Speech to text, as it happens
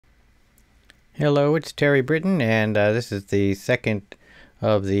Hello, it's Terry Britton, and this is the second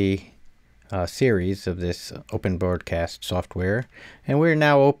of the series of this open broadcast software. And we're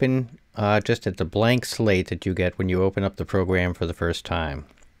now open just at the blank slate that you get when you open up the program for the first time.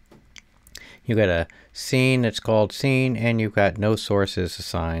 You got a scene that's called scene, and you've got no sources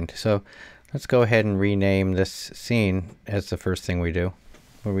assigned. So let's go ahead and rename this scene as the first thing we do.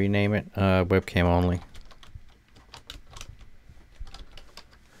 We'll rename it webcam only.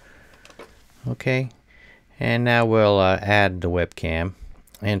 Okay, and now we'll add the webcam.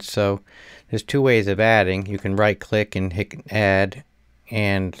 And so there's two ways of adding. You can right click and hit add,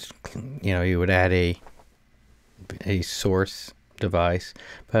 and you would add a source device,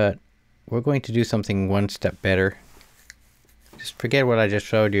 but we're going to do something one step better. Just forget what I just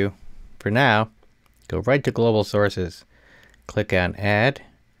showed you for now. Go right to global sources, click on add,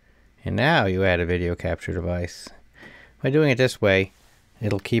 and now you add a video capture device. By doing it this way,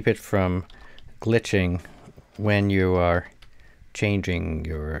 it'll keep it from glitching when you are changing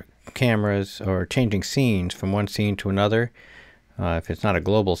your cameras or changing scenes from one scene to another. If it's not a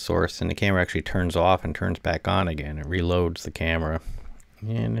global source, then the camera actually turns off and turns back on again. It reloads the camera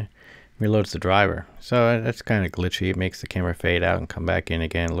and reloads the driver. So that's kind of glitchy. It makes the camera fade out and come back in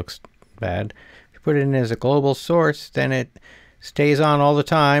again. It looks bad. If you put it in as a global source, then it stays on all the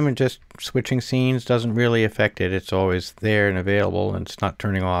time, and just switching scenes doesn't really affect it. It's always there and available, and it's not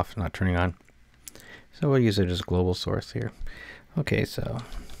turning off, not turning on. So we'll use it as a global source here. Okay, so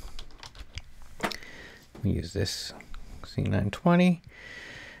we use this C920.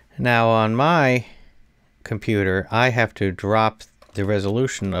 Now on my computer, I have to drop the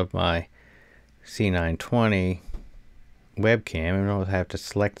resolution of my C920 webcam, and I'll have to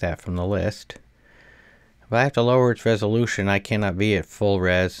select that from the list. If I have to lower its resolution, I cannot be at full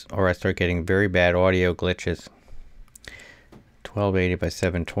res, or I start getting very bad audio glitches. 1280 by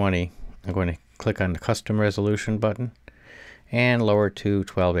 720. I'm going to click on the custom resolution button and lower to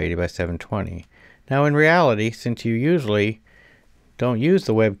 1280 by 720. Now in reality, since you usually don't use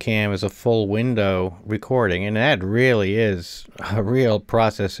the webcam as a full window recording, and that really is a real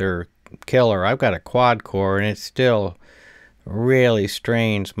processor killer. I've got a quad core and it still really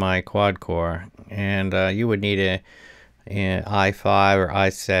strains my quad core, and you would need a i5 or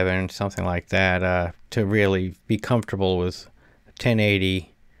i7, something like that, to really be comfortable with 1080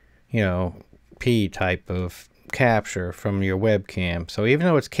 P type of capture from your webcam. So even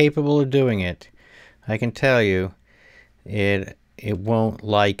though it's capable of doing it, I can tell you it won't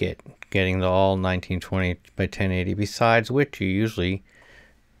like it getting the all 1920 by 1080, besides which you usually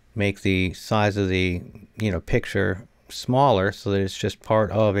make the size of the picture smaller so that it's just part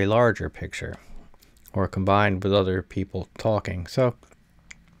of a larger picture or combined with other people talking. So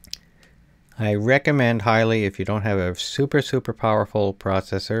I recommend highly, if you don't have a super powerful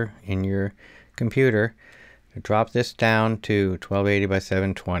processor in your computer, to drop this down to 1280 by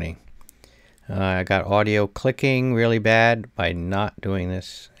 720. I got audio clicking really bad by not doing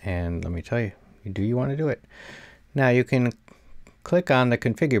this, and let me tell you, do you want to do it? Now you can click on the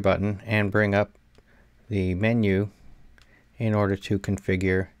configure button and bring up the menu in order to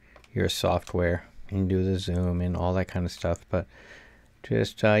configure your software and do the zoom and all that kind of stuff, but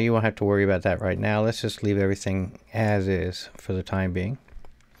just you won't have to worry about that right now. Let's just leave everything as is for the time being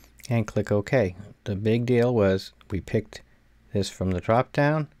and click OK. The big deal was we picked this from the drop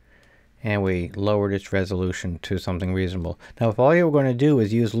down and we lowered its resolution to something reasonable. Now if all you were going to do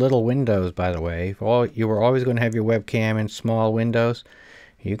is use little windows, by the way, if you were always going to have your webcam in small windows,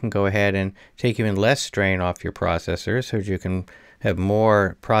 you can go ahead and take even less strain off your processor so that you can have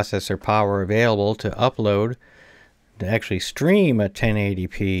more processor power available to upload, to actually stream a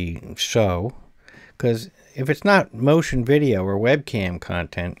 1080p show. Because if it's not motion video or webcam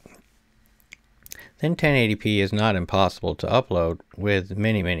content, then 1080p is not impossible to upload with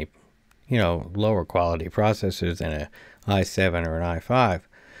many lower quality processors than a i7 or an i5.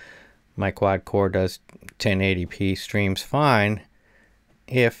 My quad core does 1080p streams fine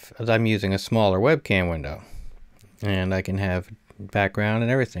if I'm using a smaller webcam window, and I can have background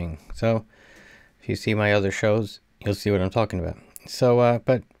and everything. So if you see my other shows, you'll see what I'm talking about. So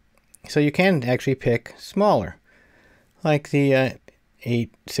so you can actually pick smaller, like the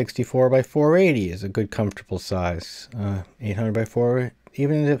 864 by 480 is a good comfortable size. 800 by 4,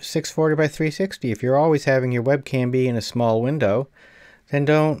 even the 640 by 360. If you're always having your webcam be in a small window, then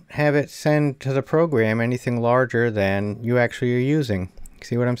don't have it send to the program anything larger than you actually are using.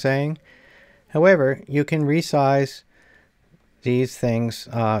 See what I'm saying? However, you can resize these things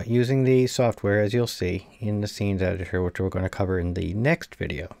using the software, as you'll see in the scenes editor, which we're going to cover in the next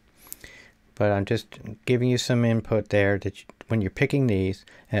video. But I'm just giving you some input there that when you're picking these,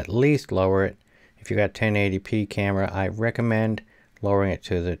 at least lower it if you got 1080p camera, I recommend lowering it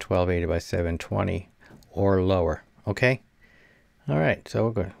to the 1280 by 720 or lower. Okay? Alright, so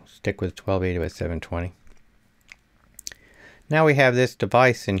we're going to stick with 1280 by 720. Now we have this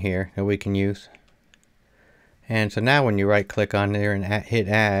device in here that we can use. And so now when you right click on there and hit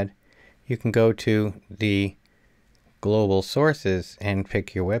add, you can go to the global sources and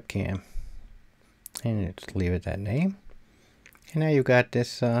pick your webcam. And just leave it that name. And now you've got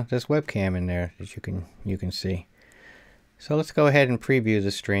this this webcam in there that you can see. So let's go ahead and preview the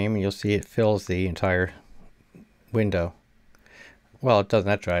stream, and you'll see it fills the entire window. Well, it doesn't.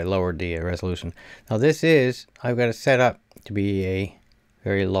 That's right. I lowered the resolution. Now this is, I've got it set up to be a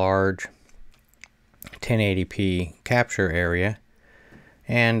very large 1080p capture area,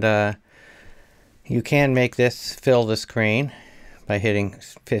 and you can make this fill the screen by hitting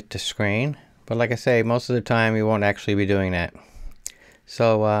fit to screen. But like I say, most of the time you won't actually be doing that.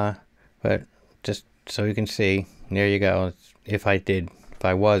 So, but just so you can see, there you go. If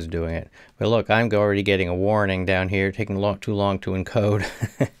I was doing it. But look, I'm already getting a warning down here, taking too long to encode.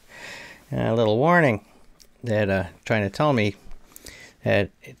 A little warning that trying to tell me that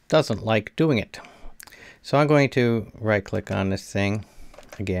it doesn't like doing it. So I'm going to right click on this thing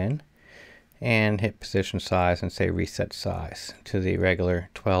again and hit position size and say reset size to the regular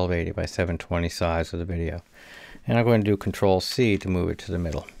 1280 by 720 size of the video. And I'm going to do Control C to move it to the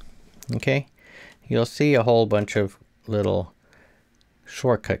middle. Okay, you'll see a whole bunch of little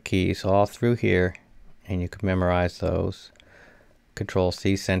shortcut keys all through here, and you can memorize those. Control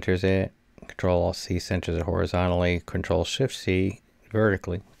C centers it, Control C centers it horizontally, Control Shift C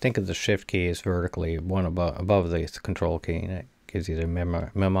vertically. Think of the Shift key as vertically, one above the Control key. That gives you the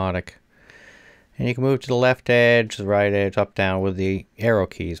mnemonic. And you can move to the left edge, the right edge, up, down with the arrow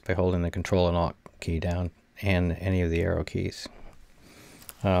keys by holding the Control and Alt key down and any of the arrow keys.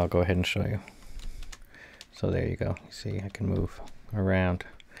 I'll go ahead and show you. So there you go. You see, I can move around.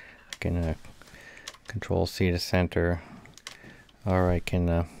 I can Control C to center, or I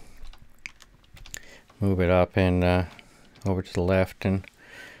can move it up and over to the left and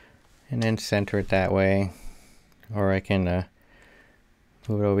then center it that way, or I can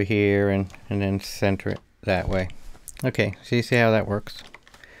move it over here and then center it that way. Okay, so you see how that works.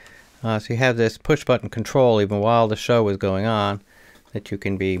 So you have this push button control even while the show is going on, that you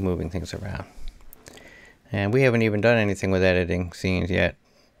can be moving things around. And we haven't even done anything with editing scenes yet.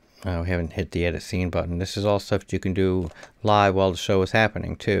 We haven't hit the edit scene button. This is all stuff that you can do live while the show is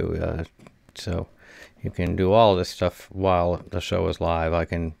happening too. So you can do all this stuff while the show is live. I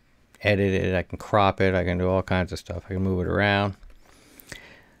can edit it, I can crop it, I can do all kinds of stuff. I can move it around.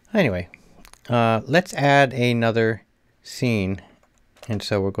 Anyway, let's add another scene. And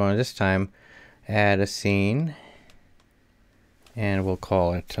so we're going to this time add a scene, and we'll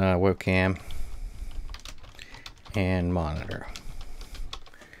call it webcam and monitor.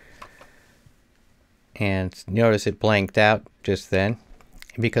 And notice it blanked out just then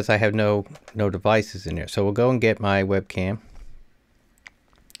because I have no devices in there. So we'll go and get my webcam,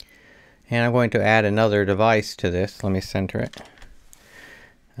 and I'm going to add another device to this. Let me center it.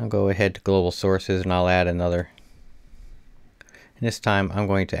 I'll go ahead to global sources and I'll add another. And this time I'm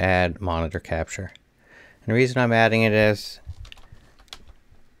going to add monitor capture. And the reason I'm adding it as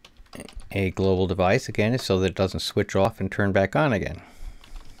a global device again is so that it doesn't switch off and turn back on again.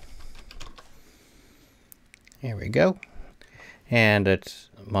 There we go. And it's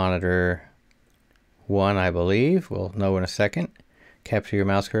monitor 1, I believe. We'll know in a second. Capture your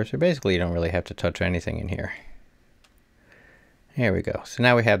mouse cursor. Basically, you don't really have to touch anything in here. There we go. So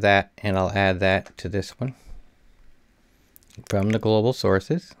now we have that, and I'll add that to this one from the global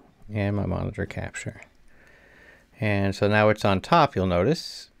sources and my monitor capture. And so now it's on top, you'll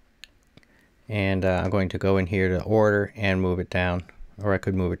notice. And I'm going to go in here to order and move it down, or I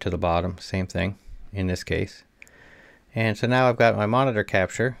could move it to the bottom, same thing in this case. And so now I've got my monitor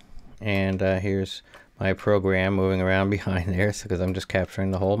capture, and here's my program moving around behind there, because I'm just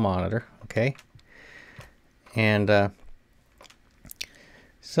capturing the whole monitor. Okay, and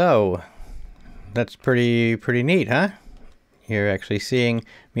so that's pretty neat, huh? You're actually seeing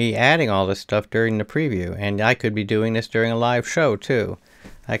me adding all this stuff during the preview, and I could be doing this during a live show too.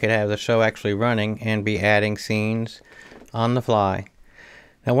 I could have the show actually running and be adding scenes on the fly.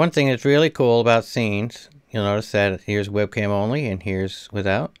 Now, one thing that's really cool about scenes, you'll notice that here's webcam only and here's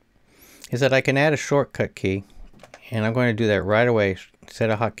without, is that I can add a shortcut key, and I'm going to do that right away. Set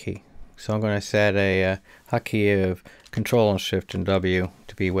a hotkey. So I'm going to set a hotkey of Control and Shift and W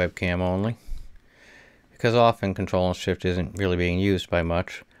to be webcam only, because often Control and Shift isn't really being used by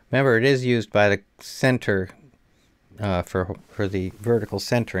much. Remember, it is used by the center for the vertical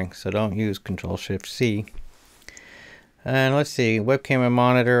centering, so don't use Control-Shift-C. And let's see, webcam and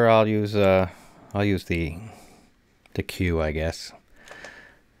monitor. I'll use the Q, I guess.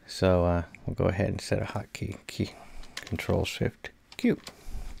 So we'll go ahead and set a hotkey, Control-Shift-Q.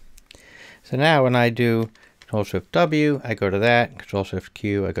 So now when I do Control-Shift-W, I go to that.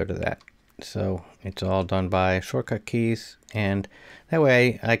 Control-Shift-Q, I go to that. So it's all done by shortcut keys, and that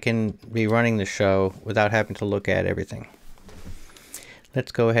way I can be running the show without having to look at everything.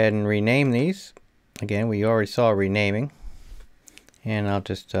 Let's go ahead and rename these. Again, we already saw renaming, and I'll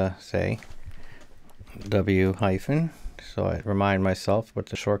just say W hyphen, so I remind myself what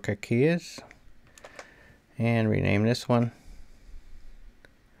the shortcut key is, and rename this one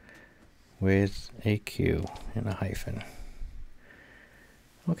with a Q and a hyphen.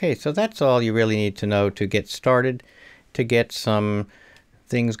 Okay, so that's all you really need to know to get started, to get some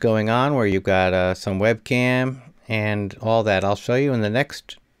things going on where you've got some webcam and all that. I'll show you in the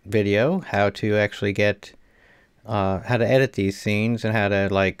next video how to actually get, how to edit these scenes and how to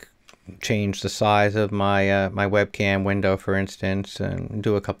like change the size of my my webcam window, for instance, and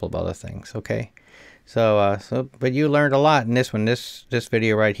do a couple of other things. Okay, so but you learned a lot in this one. This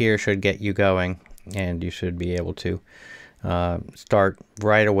video right here should get you going, and you should be able to start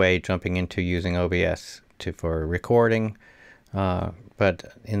right away jumping into using OBS for recording.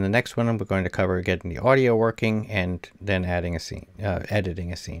 But in the next one, we're going to cover getting the audio working and then adding a scene,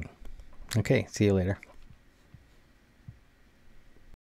 editing a scene. Okay, see you later.